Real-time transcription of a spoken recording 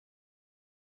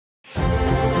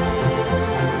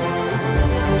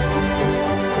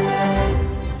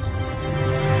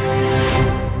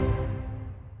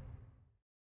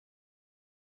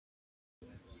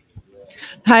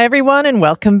Hi, everyone, and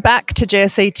welcome back to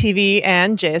JSA TV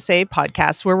and JSA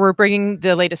Podcast, where we're bringing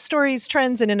the latest stories,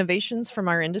 trends, and innovations from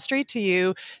our industry to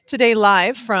you today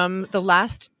live from the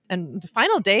last and the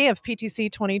final day of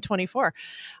PTC 2024.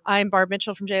 I'm Barb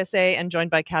Mitchell from JSA and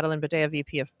joined by Catalin, Badea,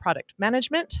 VP of Product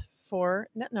Management for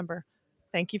netnumber.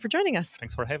 Thank you for joining us.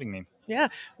 Thanks for having me. Yeah,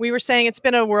 we were saying it's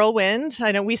been a whirlwind.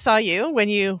 I know we saw you when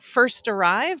you first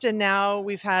arrived, and now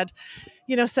we've had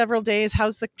several days.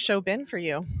 How's the show been for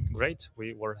you? Great.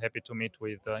 We were happy to meet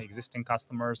with existing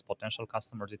customers, potential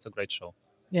customers. It's a great show.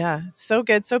 Yeah, so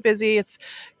good, so busy. It's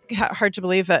hard to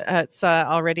believe that it's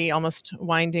already almost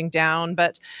winding down.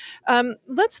 But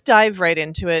let's dive right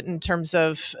into it in terms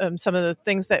of some of the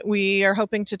things that we are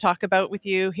hoping to talk about with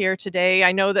you here today.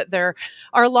 I know that there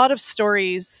are a lot of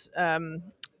stories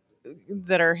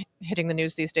that are hitting the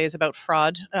news these days about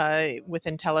fraud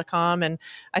within Telecom, and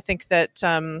I think that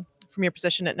from your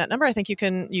position at netnumber, I think you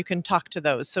can talk to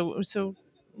those. So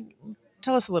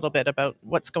tell us a little bit about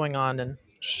what's going on. And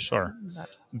Sure.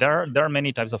 There are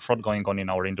many types of fraud going on in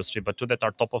our industry, but two that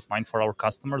are top of mind for our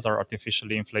customers are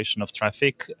artificial inflation of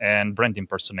traffic and brand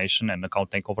impersonation and account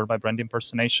takeover by brand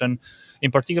impersonation. In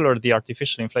particular, the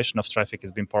artificial inflation of traffic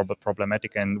has been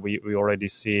problematic, and we already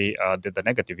see the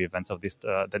negative events of this,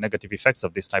 the negative effects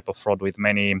of this type of fraud, with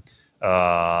many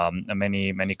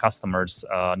customers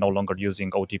no longer using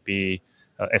OTP.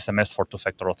 SMS for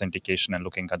two-factor authentication and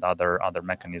looking at other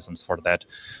mechanisms for that.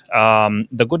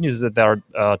 The good news is that there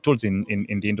are tools in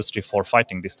the industry for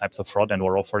fighting these types of fraud, and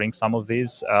we're offering some of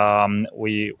these.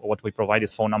 What we provide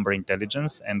is phone number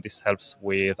intelligence, and this helps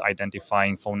with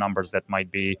identifying phone numbers that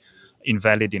might be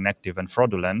invalid, inactive, and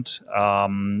fraudulent.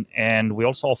 And we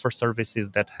also offer services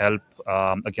that help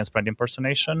against brand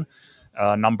impersonation.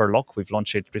 Number lock, we've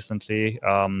launched it recently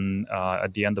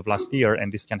at the end of last year,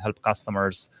 and this can help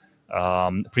customers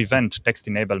prevent text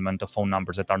enablement of phone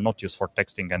numbers that are not used for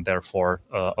texting, and therefore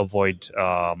avoid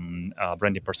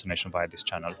brand impersonation via this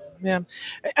channel. Yeah,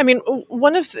 I mean,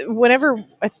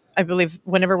 I believe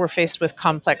whenever we're faced with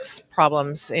complex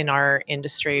problems in our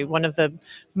industry, one of the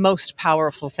most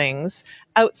powerful things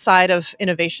outside of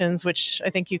innovations, which I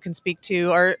think you can speak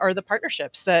to, are the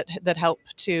partnerships that help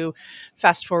to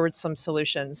fast forward some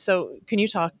solutions. So can you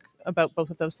talk about both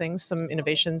of those things, some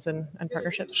innovations and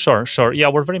partnerships? Sure. Yeah,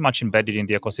 we're very much embedded in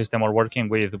the ecosystem. We're working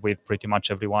with pretty much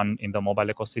everyone in the mobile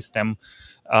ecosystem.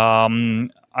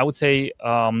 I would say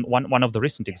one of the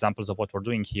recent examples of what we're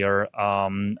doing here,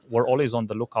 we're always on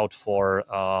the lookout for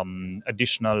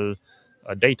additional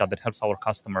data that helps our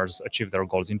customers achieve their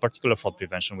goals, in particular fraud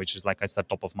prevention, which is, like I said,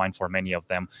 top of mind for many of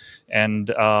them.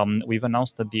 And we've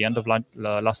announced at the end of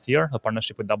last year a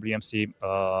partnership with WMC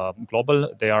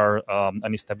Global. They are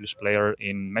an established player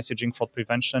in messaging fraud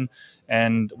prevention.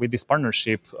 And with this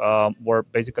partnership, we're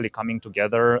basically coming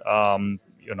together,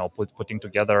 putting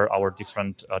together our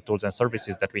different tools and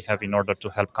services that we have in order to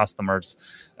help customers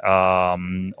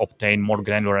obtain more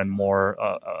granular and more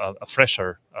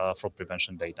fresher fraud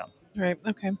prevention data. Right.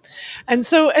 Okay. And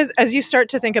so as you start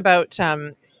to think about,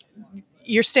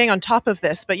 you're staying on top of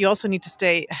this, but you also need to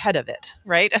stay ahead of it,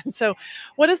 right? And so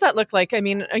what does that look like? I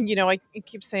mean, I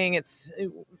keep saying it's...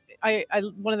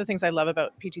 one of the things I love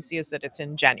about PTC is that it's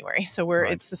in January. So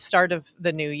it's the start of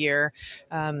the new year.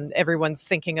 Everyone's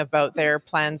thinking about their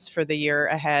plans for the year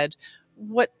ahead.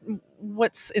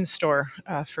 What's in store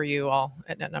for you all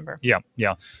at netnumber? Yeah.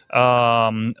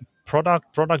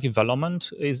 Product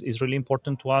development is really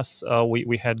important to us.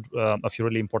 We had a few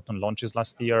really important launches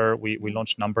last year. We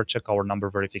launched Number Check, our number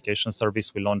verification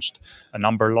service. We launched a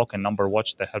Number Lock and Number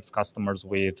Watch that helps customers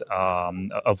with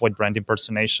avoid brand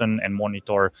impersonation and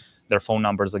monitor their phone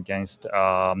numbers against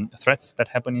threats that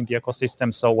happen in the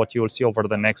ecosystem. So what you will see over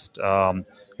the next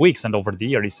weeks and over the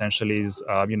year essentially is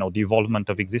the evolvement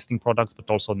of existing products, but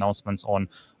also announcements on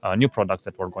new products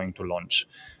that we're going to launch.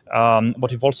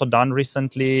 What we've also done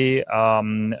recently,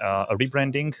 a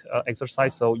rebranding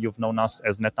exercise. So you've known us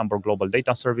as netnumber Global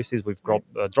Data Services. We've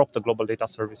dropped the Global Data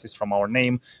Services from our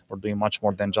name. We're doing much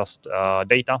more than just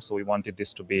data. So we wanted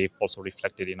this to be also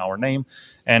reflected in our name.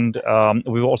 And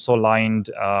we've also aligned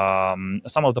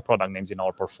some of the product names in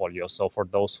our portfolio. So for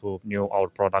those who knew our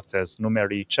products as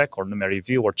Numeri Check or Numeri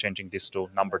View, we're changing this to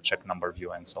Number Check, Number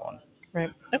View, and so on.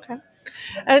 Right. Okay.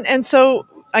 And so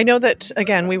I know that,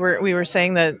 again, we were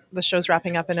saying that the show's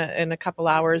wrapping up in a couple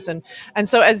hours, and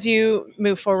so as you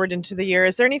move forward into the year,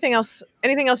 is there anything else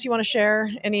you want to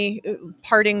share? Any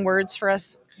parting words for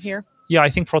us here? Yeah, I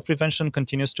think fraud prevention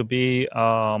continues to be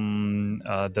the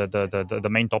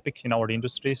main topic in our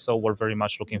industry. So we're very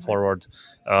much looking forward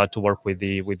to work with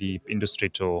the industry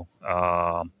to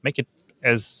make it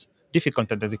as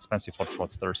difficult and as expensive for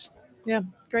fraudsters. Yeah,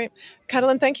 great.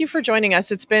 Catalin, thank you for joining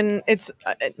us. It's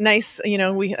nice.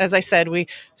 We, as I said, we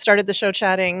started the show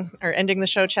chatting or ending the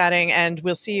show chatting, and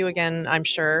we'll see you again, I'm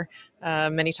sure,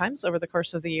 many times over the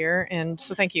course of the year. And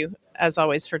so thank you, as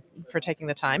always, for taking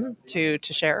the time to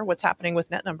share what's happening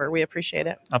with NetNumber. We appreciate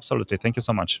it. Absolutely. Thank you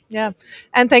so much. Yeah.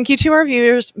 And thank you to our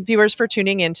viewers for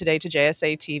tuning in today to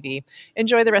JSA TV.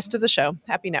 Enjoy the rest of the show.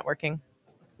 Happy networking.